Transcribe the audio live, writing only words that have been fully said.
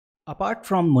Apart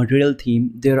from material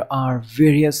theme, there are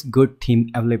various good themes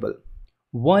available.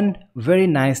 One very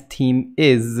nice theme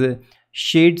is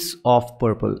Shades of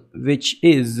Purple, which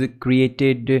is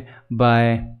created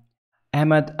by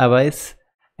Ahmad Awais,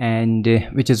 and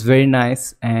which is very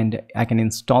nice, and I can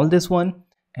install this one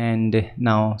and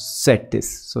now set this.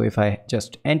 So if I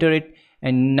just enter it,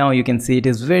 and now you can see it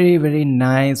is very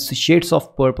nice shades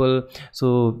of purple.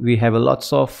 So we have a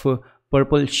lots of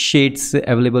purple shades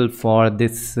available for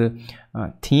this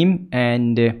theme,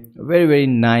 and very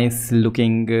nice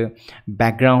looking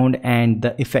background and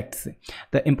the effects.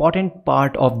 The important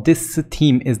part of this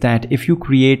theme is that if you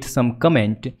create some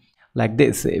comment like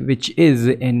this which is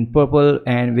in purple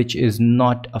and which is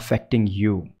not affecting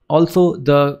you. Also,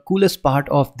 the coolest part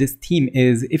of this theme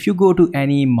is if you go to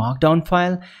any markdown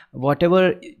file,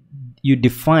 whatever you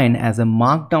define as a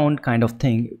markdown kind of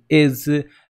thing is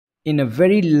in a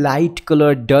very light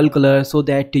color, dull color, so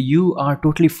that you are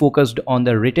totally focused on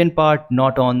the written part,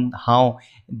 not on how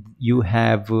you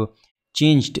have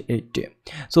changed it.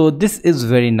 So this is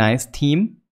very nice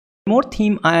theme. More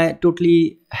theme I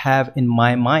totally have in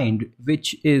my mind,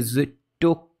 which is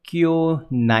Tokyo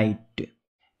Night.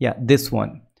 Yeah, this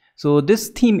one. So this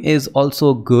theme is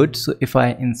also good. So if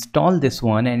I install this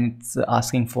one, and it's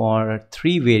asking for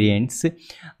 3 variants: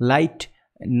 light,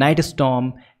 night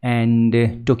storm,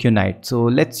 and Tokyo Night. So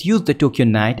let's use the Tokyo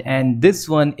Night, and this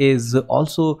one is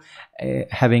also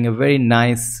having a very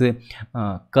nice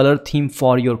color theme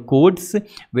for your codes,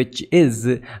 which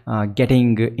is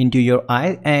getting into your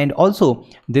eye. And also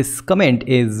this comment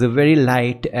is very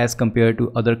light as compared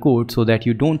to other codes, so that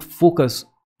you don't focus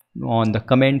on the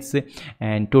comments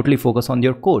and totally focus on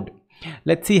your code.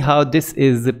 Let's see how this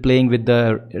is playing with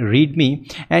the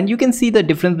readme, and you can see the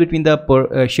difference between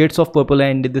the shades of purple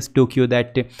and this Tokyo,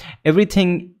 that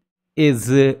everything is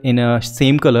in a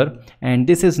same color, and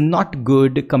this is not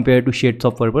good compared to shades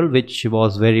of purple, which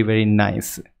was very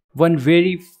nice. One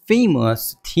very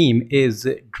famous theme is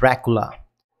Dracula.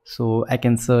 So I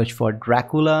can search for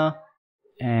Dracula,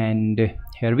 and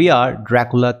here we are,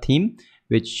 Dracula theme,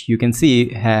 which you can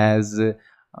see has a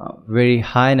very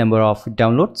high number of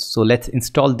downloads. So let's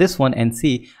install this one and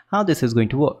see how this is going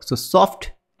to work. So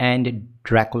soft and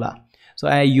Dracula. So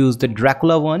I use the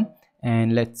Dracula one,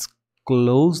 and let's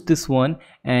close this one.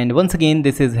 And once again,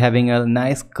 this is having a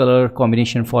nice color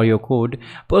combination for your code.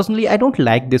 Personally, I don't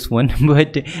like this one,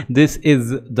 but this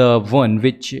is the one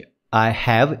which I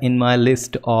have in my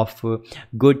list of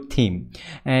good theme.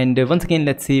 And once again,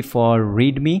 let's see for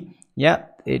readme. Yeah,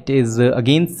 it is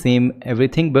again same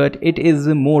everything, but it is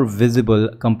more visible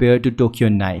compared to Tokyo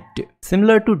Night.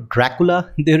 Similar to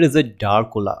Dracula, there is a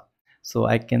Dracula. So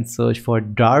I can search for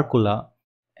Dracula,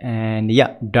 and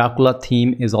yeah, Dracula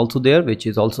theme is also there, which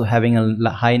is also having a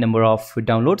high number of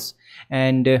downloads.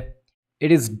 And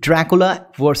it is Dracula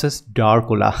versus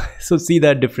Dracula. So see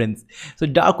that difference. So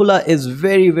Dracula is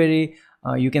very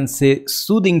you can say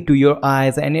soothing to your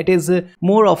eyes, and it is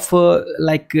more of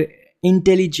like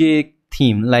IntelliJ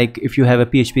theme, like if you have a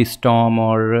PHP Storm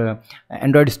or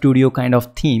Android Studio kind of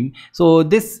theme. So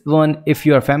this one, if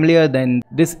you are familiar, then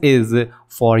this is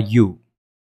for you.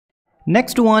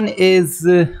 Next one is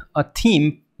a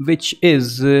theme which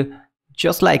is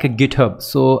just like a GitHub.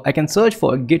 So I can search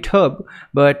for GitHub,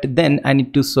 but then I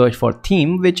need to search for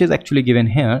theme, which is actually given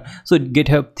here. So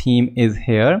GitHub theme is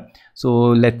here. So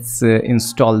let's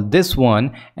install this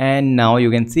one, and now you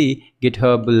can see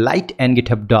GitHub Light and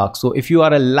GitHub Dark. So if you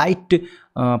are a light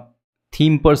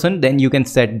theme person, then you can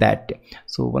set that.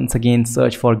 So once again,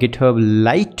 search for GitHub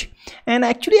Light, and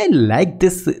actually I like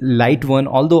this light one,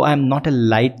 although I'm not a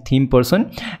light theme person,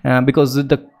 because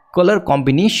the color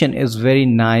combination is very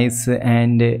nice,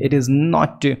 and it is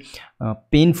not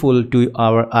painful to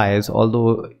our eyes,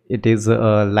 although it is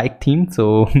a light theme.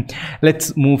 So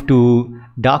let's move to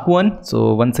dark one.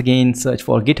 So once again, search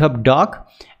for GitHub Dark,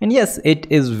 and yes, it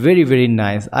is very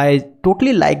nice. I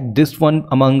totally like this one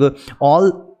among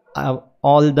all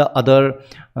the other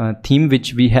theme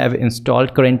which we have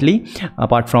installed currently,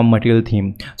 apart from material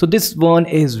theme. So this one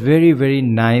is very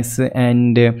nice,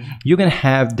 and you can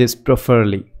have this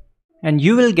preferably, and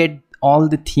you will get all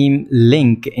the theme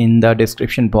link in the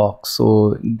description box,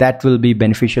 so that will be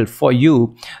beneficial for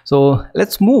you. So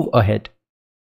let's move ahead.